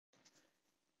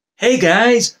Hey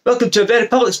guys, welcome to a very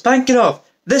public spanking off.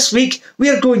 This week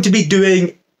we are going to be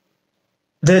doing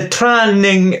the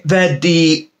training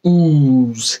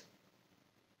videos.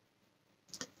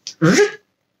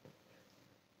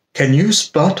 Can you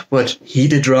spot what he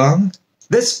did wrong?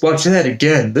 Let's watch that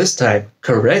again, this time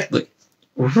correctly.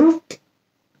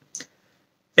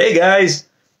 Hey guys,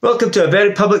 welcome to a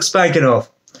very public spanking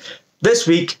off. This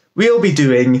week we'll be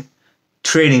doing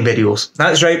training videos.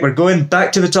 That's right, we're going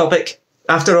back to the topic.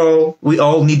 After all, we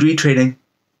all need retraining.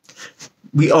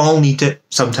 We all need it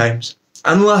sometimes.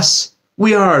 Unless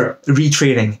we are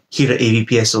retraining here at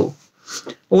AVPSO.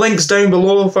 Links down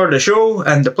below for the show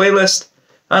and the playlist.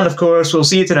 And of course, we'll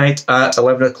see you tonight at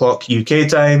 11 o'clock UK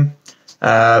time,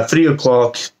 3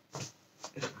 o'clock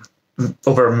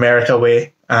over America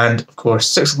way, and of course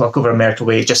 6 o'clock over America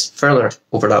way, just further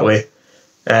over that way.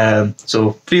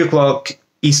 So 3 o'clock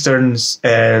Eastern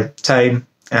time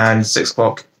and 6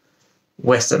 o'clock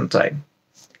Western time.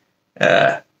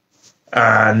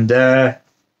 And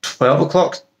 12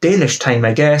 o'clock Danish time,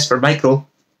 I guess, for Michael.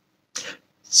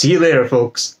 See you later,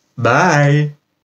 folks. Bye.